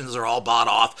politicians, they're all bought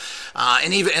off.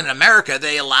 And even in America,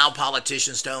 they allow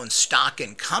politicians to own stock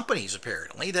in companies,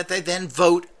 apparently, that they then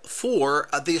vote for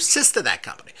the assist of that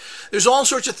company. There's all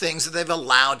sorts of things that they've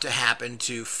allowed to happen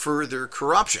to further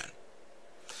corruption.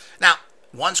 Now,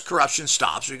 once corruption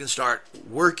stops, we can start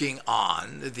working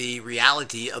on the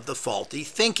reality of the faulty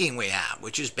thinking we have,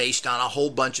 which is based on a whole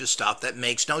bunch of stuff that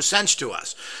makes no sense to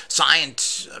us.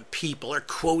 Science people are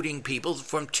quoting people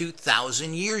from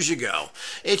 2,000 years ago.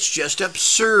 It's just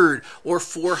absurd. Or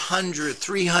 400,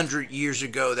 300 years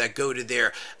ago that go to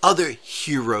their other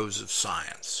heroes of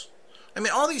science. I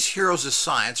mean, all these heroes of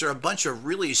science are a bunch of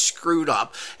really screwed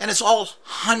up, and it's all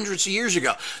hundreds of years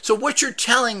ago. So what you're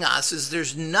telling us is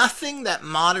there's nothing that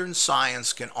modern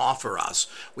science can offer us.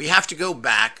 We have to go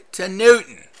back to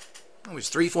Newton. It was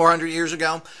 300-400 years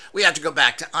ago. We have to go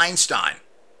back to Einstein.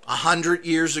 100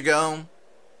 years ago,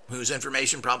 whose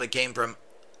information probably came from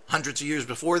hundreds of years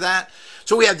before that.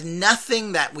 So we have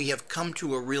nothing that we have come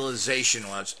to a realization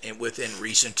within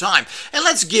recent time. And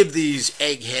let's give these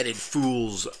egg-headed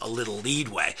fools a little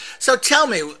leadway. So tell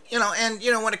me,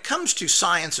 when it comes to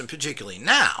science, and particularly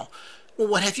now, well,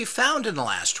 what have you found in the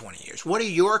last 20 years? What are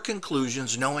your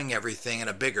conclusions, knowing everything in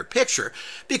a bigger picture?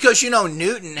 Because,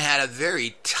 Newton had a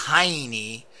very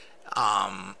tiny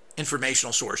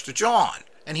informational source to draw on.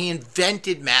 And he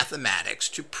invented mathematics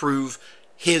to prove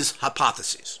his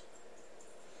hypotheses.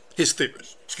 His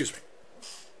theories, excuse me.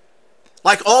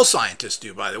 Like all scientists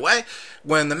do, by the way.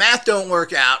 When the math don't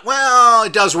work out, well,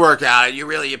 it does work out.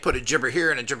 You put a gibber here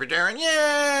and a gibber there, and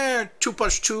yeah, 2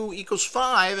 + 2 =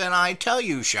 5, and I tell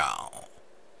you so.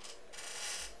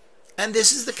 And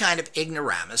this is the kind of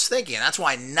ignoramus thinking. That's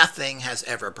why nothing has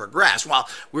ever progressed. While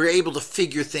we're able to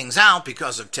figure things out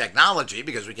because of technology,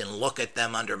 because we can look at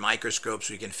them under microscopes,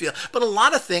 we can feel. But a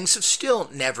lot of things have still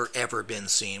never, ever been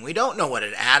seen. We don't know what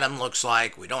an atom looks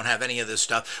like. We don't have any of this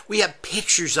stuff. We have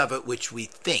pictures of it which we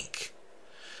think.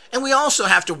 And we also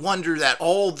have to wonder that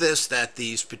all this that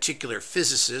these particular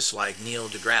physicists like Neil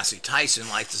deGrasse Tyson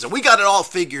like to say, we got it all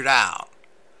figured out.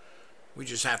 We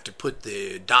just have to put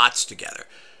the dots together.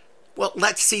 Well,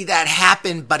 let's see that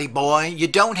happen, buddy boy. You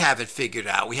don't have it figured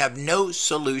out. We have no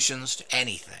solutions to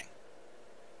anything.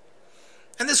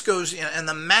 And this goes, and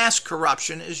the mass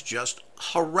corruption is just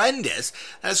horrendous.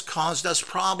 That has caused us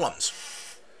problems.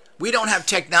 We don't have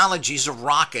technologies of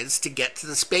rockets to get to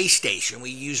the space station. We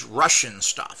use Russian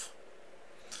stuff.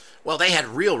 Well, they had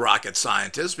real rocket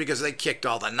scientists because they kicked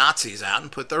all the Nazis out and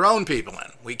put their own people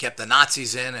in. We kept the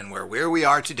Nazis in, and we're where we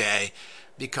are today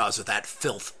because of that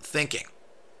filth thinking.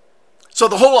 So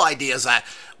the whole idea is that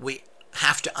we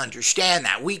have to understand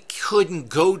that. We couldn't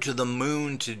go to the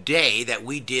moon today that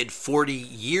we did 40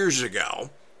 years ago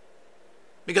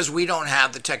because we don't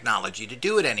have the technology to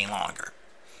do it any longer.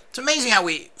 It's amazing how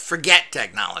we forget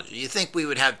technology. You think we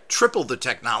would have triple the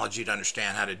technology to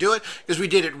understand how to do it because we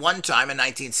did it one time in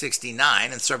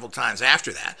 1969 and several times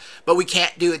after that. But we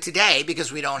can't do it today because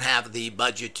we don't have the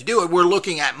budget to do it. We're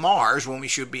looking at Mars when we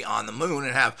should be on the moon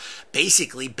and have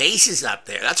basically bases up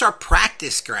there. That's our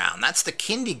practice ground. That's the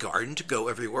kindergarten to go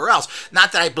everywhere else.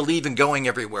 Not that I believe in going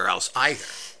everywhere else either.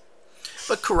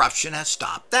 But corruption has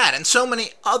stopped that, and so many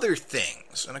other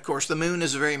things. And of course, the moon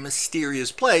is a very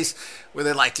mysterious place where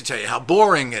they like to tell you how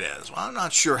boring it is. Well, I'm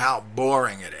not sure how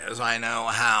boring it is. I know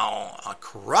how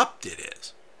corrupt it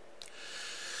is.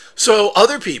 So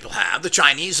other people have. The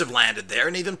Chinese have landed there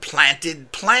and even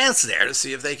planted plants there to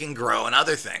see if they can grow and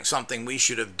other things, something we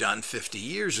should have done 50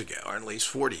 years ago, or at least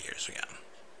 40 years ago.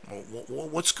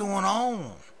 What's going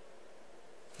on?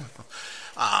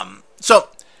 So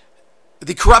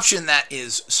the corruption that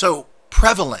is so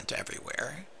prevalent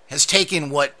everywhere has taken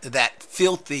what that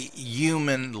filthy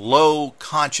human low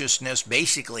consciousness,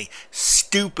 basically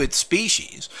stupid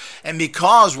species, and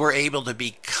because we're able to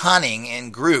be cunning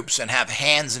in groups and have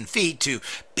hands and feet to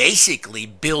basically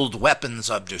build weapons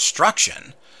of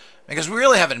destruction, because we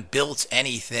really haven't built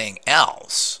anything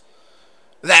else,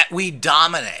 that we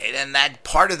dominate, and that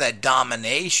part of that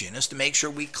domination is to make sure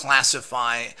we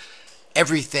classify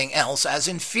everything else as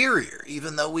inferior,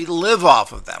 even though we live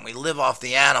off of them. We live off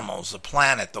the animals, the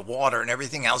planet, the water, and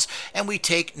everything else, and we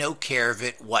take no care of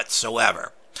it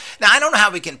whatsoever. Now, I don't know how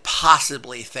we can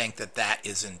possibly think that that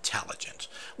is intelligent.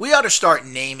 We ought to start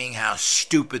naming how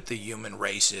stupid the human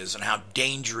race is and how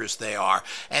dangerous they are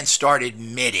and start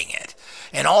admitting it.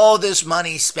 And all this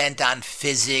money spent on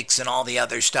physics and all the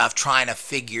other stuff trying to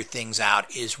figure things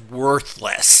out is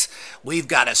worthless. We've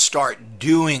got to start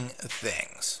doing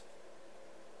things.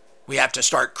 We have to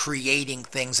start creating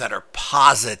things that are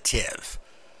positive.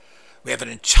 We have an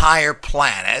entire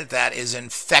planet that is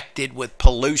infected with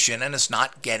pollution and it's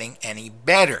not getting any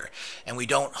better. And we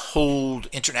don't hold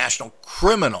international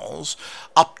criminals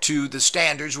up to the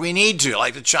standards we need to,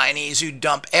 like the Chinese who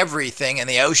dump everything in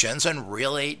the oceans and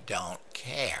really don't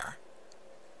care.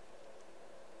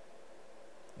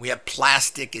 We have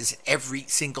plastic is every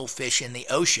single fish in the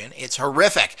ocean. It's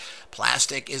horrific.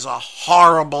 Plastic is a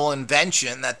horrible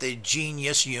invention that the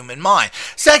genius human mind.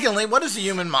 Secondly, what is the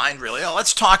human mind really? Well,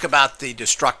 let's talk about the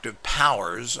destructive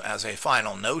powers as a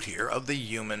final note here of the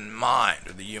human mind,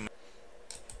 or the human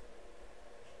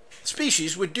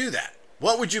species would do that.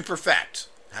 What would you perfect?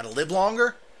 How to live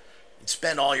longer? You'd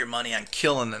spend all your money on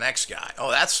killing the next guy.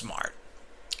 Oh, that's smart.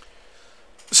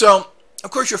 So, of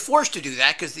course, you're forced to do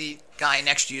that because the guy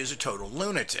next to you is a total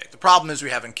lunatic. The problem is we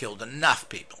haven't killed enough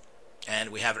people.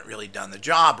 And we haven't really done the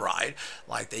job right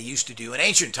like they used to do in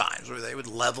ancient times, where they would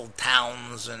level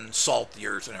towns and salt the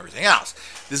earth and everything else.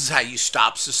 This is how you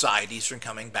stop societies from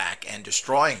coming back and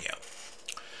destroying you.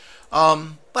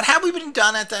 But have we been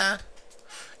done at that?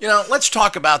 You know, let's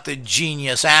talk about the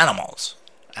genius animals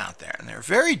out there. And there are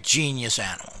very genius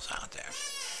animals out there.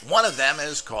 One of them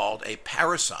is called a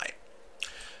parasite.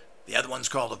 The other one's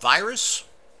called a virus,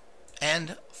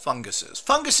 and funguses.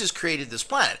 Funguses created this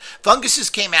planet. Funguses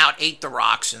came out, ate the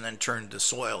rocks, and then turned to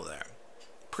soil there.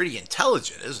 Pretty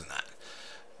intelligent, isn't that?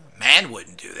 Man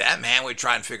wouldn't do that. Man would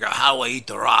try and figure out, how do I eat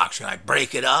the rocks? Can I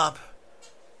break it up?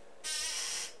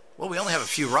 Well, we only have a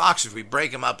few rocks. If we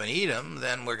break them up and eat them,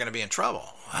 then we're going to be in trouble.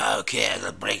 Okay,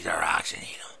 let's break the rocks and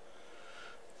eat them.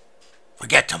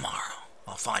 Forget tomorrow.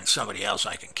 I'll find somebody else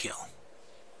I can kill.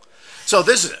 So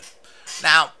this is it.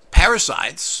 Now,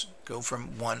 parasites go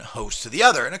from one host to the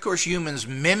other. And of course, humans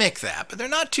mimic that, but they're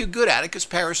not too good at it because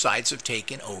parasites have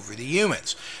taken over the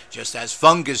humans, just as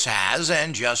fungus has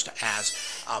and just as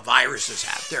viruses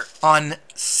have. They're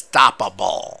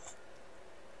unstoppable.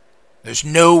 There's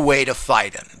no way to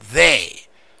fight them. They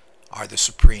are the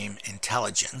supreme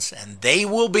intelligence, and they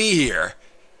will be here.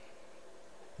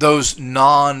 Those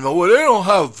well, they don't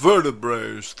have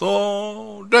vertebrae,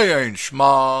 though. They ain't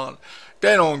smart.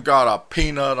 They don't got a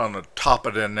peanut on the top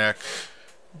of their neck.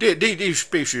 These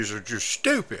species are just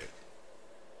stupid.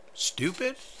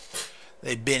 Stupid?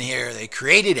 They've been here. They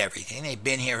created everything. They've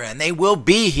been here, and they will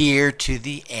be here to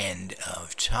the end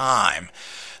of time.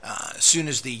 As soon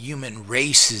as the human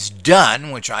race is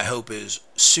done, which I hope is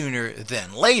sooner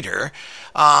than later,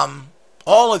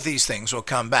 all of these things will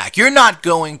come back. You're not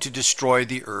going to destroy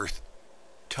the earth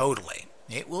totally.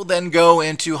 It will then go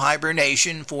into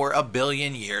hibernation for 1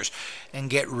 billion years and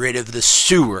get rid of the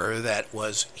sewer that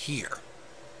was here.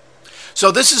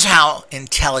 So this is how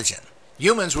intelligent.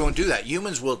 Humans won't do that.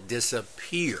 Humans will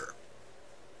disappear.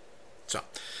 So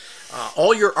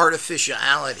all your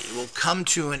artificiality will come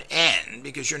to an end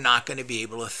because you're not going to be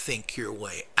able to think your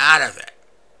way out of it.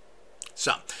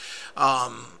 So,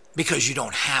 because you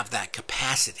don't have that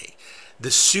capacity.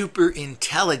 The super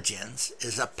intelligence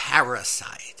is a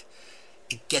parasite.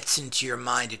 It gets into your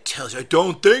mind. It tells you, I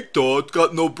don't think, though. It's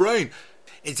got no brain.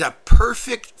 It's a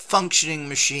perfect functioning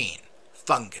machine.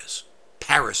 Fungus,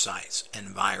 parasites, and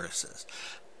viruses.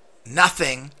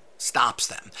 Nothing stops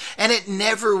them. And it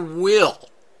never will.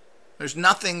 There's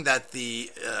nothing that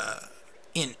the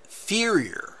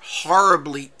inferior,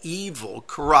 horribly evil,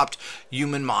 corrupt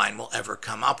human mind will ever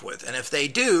come up with. And if they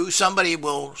do, somebody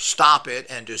will stop it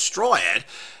and destroy it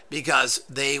because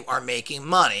they are making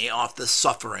money off the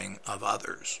suffering of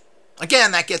others.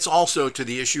 Again, that gets also to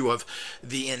the issue of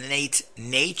the innate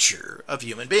nature of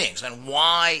human beings. And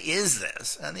why is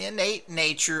this? And the innate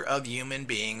nature of human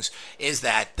beings is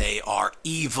that they are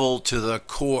evil to the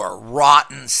core,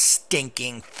 rotten,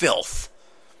 stinking filth.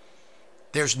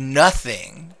 There's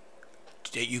nothing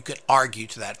that you can argue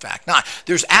to that fact.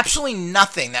 There's absolutely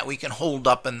nothing that we can hold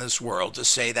up in this world to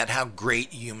say that how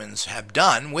great humans have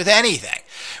done with anything.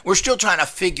 We're still trying to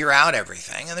figure out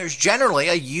everything, and there's generally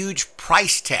a huge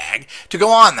price tag to go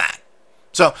on that.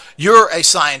 So you're a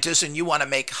scientist and you want to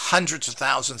make hundreds of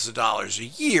thousands of dollars a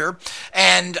year,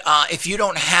 and if you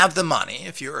don't have the money,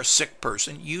 if you're a sick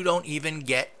person, you don't even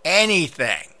get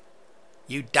anything.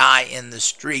 You die in the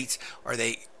streets, or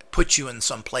they put you in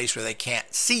some place where they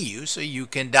can't see you so you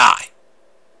can die.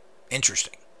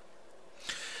 Interesting.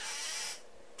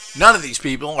 None of these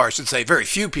people, or I should say very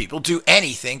few people, do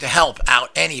anything to help out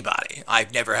anybody.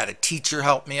 I've never had a teacher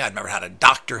help me. I've never had a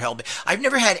doctor help me. I've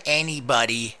never had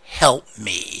anybody help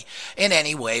me in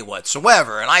any way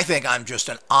whatsoever. And I think I'm just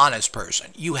an honest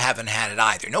person. You haven't had it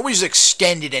either. Nobody's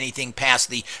extended anything past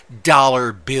the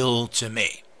dollar bill to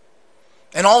me.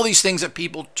 And all these things that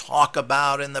people talk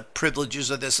about and the privileges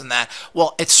of this and that,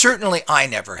 well, it's certainly I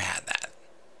never had that.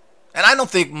 And I don't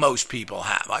think most people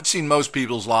have. I've seen most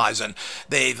people's lives, and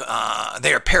they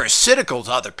are parasitical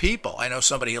to other people. I know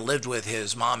somebody who lived with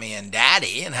his mommy and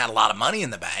daddy and had a lot of money in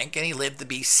the bank, and he lived to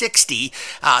be 60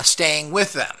 staying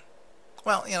with them.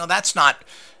 Well, you know, that's not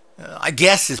I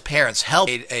guess his parents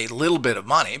helped a little bit of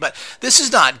money, but this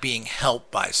is not being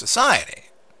helped by society.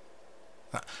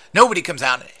 Nobody comes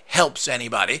out and helps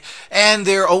anybody, and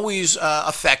they're always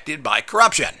affected by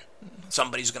corruption.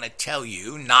 Somebody's going to tell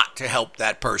you not to help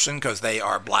that person because they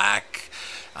are black,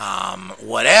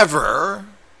 whatever,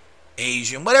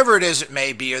 Asian, whatever it is it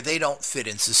may be, or they don't fit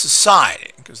into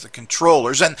society because the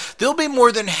controllers, and they'll be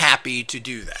more than happy to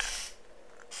do that.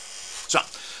 So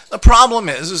the problem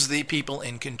is the people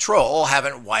in control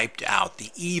haven't wiped out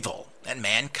the evil, and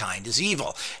mankind is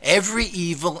evil. Every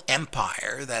evil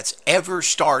empire that's ever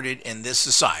started in this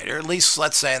society, or at least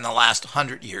let's say in the last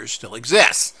 100 years, still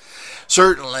exists.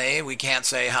 Certainly, we can't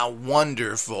say how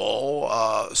wonderful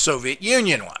Soviet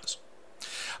Union was.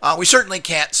 We certainly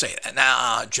can't say that.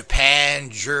 Now, Japan,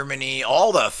 Germany,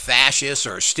 all the fascists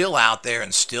are still out there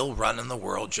and still running the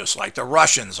world just like the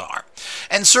Russians are.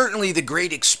 And certainly the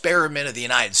great experiment of the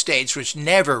United States, which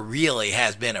never really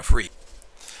has been a free.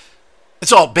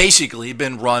 It's all basically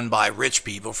been run by rich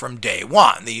people from day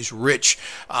one. These rich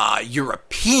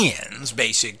Europeans,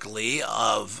 basically,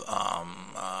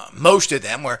 most of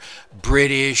them were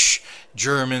British,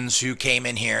 Germans who came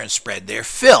in here and spread their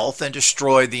filth and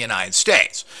destroyed the United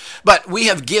States. But we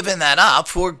have given that up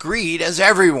for greed, as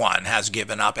everyone has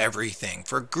given up everything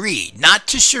for greed. Not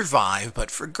to survive,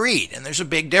 but for greed. And there's a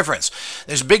big difference.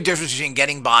 There's a big difference between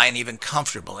getting by and even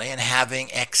comfortably and having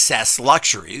excess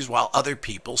luxuries while other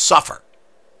people suffer.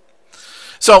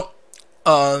 So,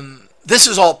 this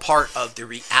is all part of the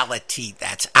reality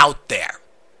that's out there.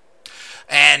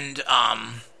 And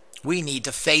we need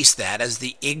to face that as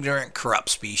the ignorant, corrupt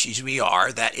species we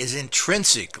are, that is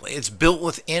intrinsically, it's built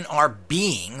within our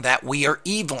being that we are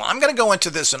evil. I'm going to go into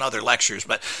this in other lectures,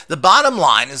 but the bottom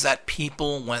line is that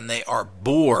people, when they are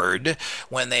bored,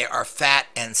 when they are fat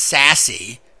and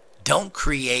sassy, don't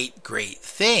create great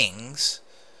things.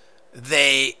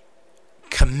 They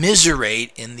commiserate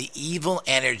in the evil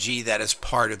energy that is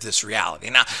part of this reality.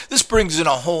 Now, this brings in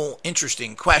a whole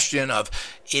interesting question of,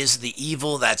 is the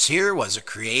evil that's here, was it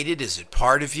created? Is it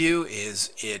part of you?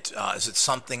 Is it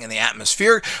something in the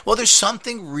atmosphere? Well, there's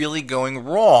something really going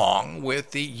wrong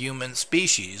with the human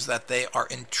species, that they are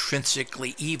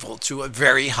intrinsically evil to a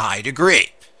very high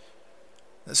degree.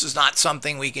 This is not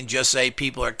something we can just say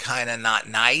people are kind of not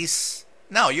nice.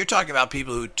 No, you're talking about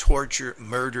people who torture,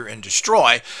 murder, and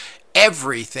destroy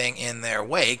everything in their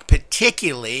wake,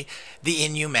 particularly the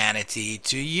inhumanity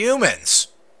to humans.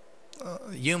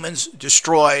 Humans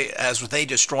destroy, as they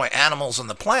destroy animals on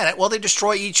the planet, well, they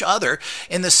destroy each other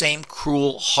in the same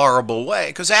cruel, horrible way.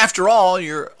 Because after all,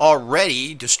 you're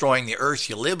already destroying the earth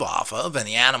you live off of and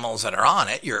the animals that are on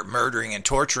it. You're murdering and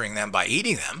torturing them by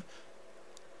eating them.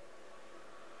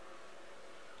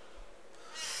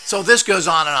 So this goes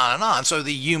on and on and on. So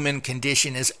the human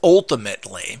condition is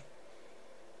ultimately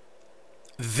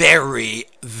very,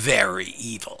 very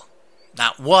evil.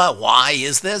 Now, why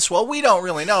is this? Well, we don't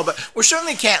really know, but we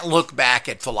certainly can't look back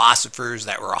at philosophers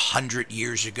that were 100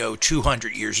 years ago,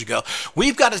 200 years ago.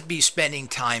 We've got to be spending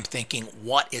time thinking,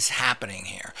 what is happening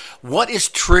here? What is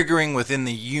triggering within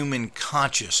the human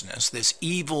consciousness this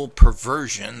evil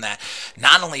perversion that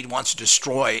not only wants to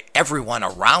destroy everyone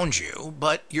around you,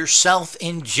 but yourself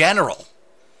in general?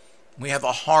 We have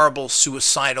a horrible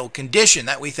suicidal condition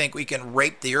that we think we can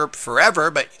rape the earth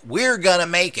forever, but we're going to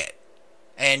make it.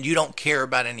 And you don't care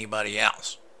about anybody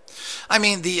else. I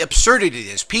mean, the absurdity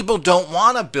is people don't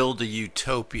want to build a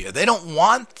utopia. They don't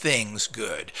want things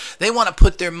good. They want to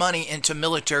put their money into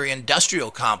military-industrial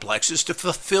complexes to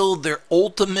fulfill their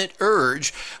ultimate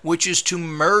urge, which is to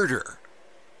murder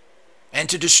and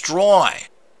to destroy.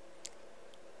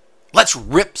 Let's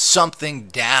rip something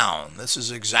down. This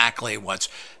is exactly what's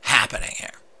happening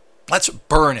here. Let's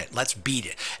burn it. Let's beat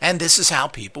it. And this is how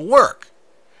people work.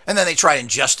 And then they try and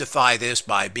justify this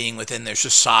by being within their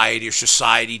society, or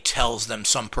society tells them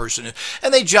some person,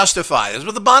 and they justify this.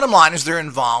 But the bottom line is they're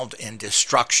involved in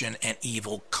destruction and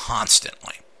evil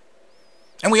constantly.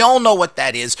 And we all know what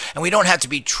that is, and we don't have to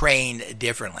be trained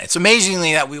differently. It's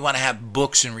amazingly that we want to have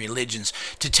books and religions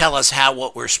to tell us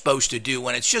what we're supposed to do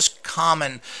when it's just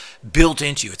common built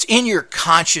into you. It's in your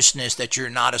consciousness that you're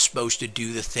not supposed to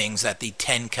do the things that the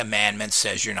Ten Commandments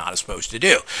says you're not supposed to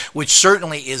do, which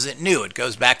certainly isn't new. It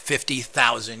goes back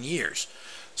 50,000 years.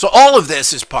 So all of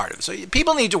this is part of it. So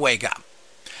people need to wake up.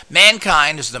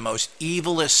 Mankind is the most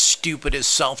evilest,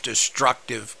 stupidest,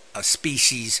 self-destructive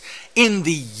species in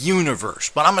the universe.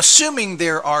 But I'm assuming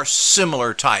there are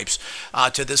similar types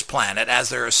to this planet, as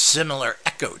there are similar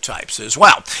ecotypes as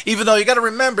well. Even though you got to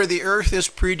remember, the Earth is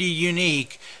pretty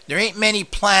unique. There ain't many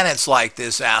planets like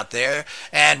this out there,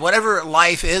 and whatever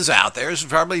life is out there is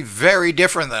probably very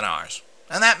different than ours.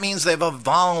 And that means they've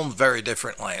evolved very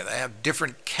differently. They have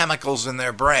different chemicals in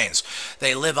their brains.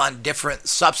 They live on different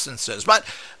substances. But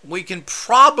we can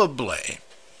probably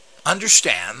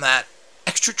understand that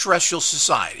extraterrestrial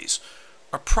societies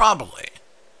are probably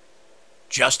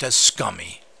just as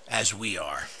scummy as we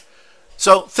are.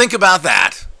 So think about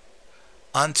that.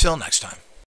 Until next time.